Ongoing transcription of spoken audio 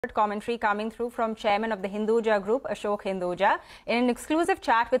Commentary coming through from Chairman of the Hinduja Group, Ashok Hinduja. In an exclusive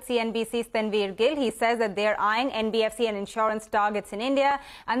chat with CNBC's Tanveer Gill, he says that they're eyeing NBFC and insurance targets in India,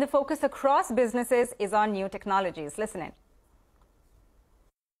 and the focus across businesses is on new technologies. Listen in.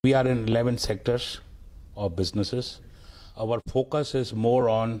 We are in 11 sectors of businesses. Our focus is more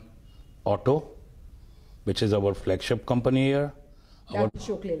on auto, which is our flagship company here.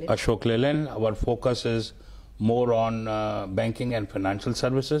 Ashok Leyland. Our focus is more on banking and financial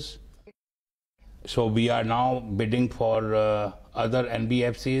services. So we are now bidding for other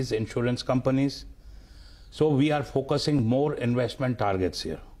NBFCs, insurance companies. So we are focusing more investment targets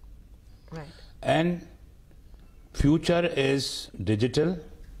here. Right. And future is digital,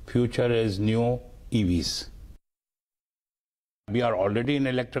 future is new EVs. We are already in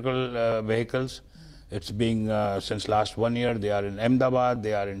electrical vehicles. It's being since last 1 year. They are in Ahmedabad,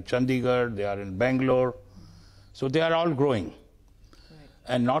 they are in Chandigarh, they are in Bangalore. So they are all growing. Right.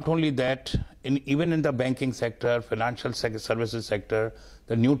 And not only that, even in the banking sector, financial services sector,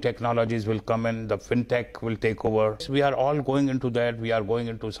 the new technologies will come in, the fintech will take over. So we are all going into that. We are going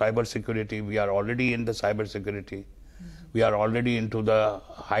into cyber security. We are already in the cyber security. We are already into the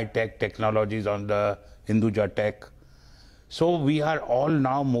high-tech technologies on the Hinduja tech. So we are all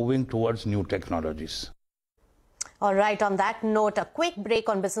now moving towards new technologies. All right, on that note, a quick break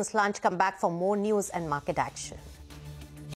on Business Lunch. Come back for more news and market action.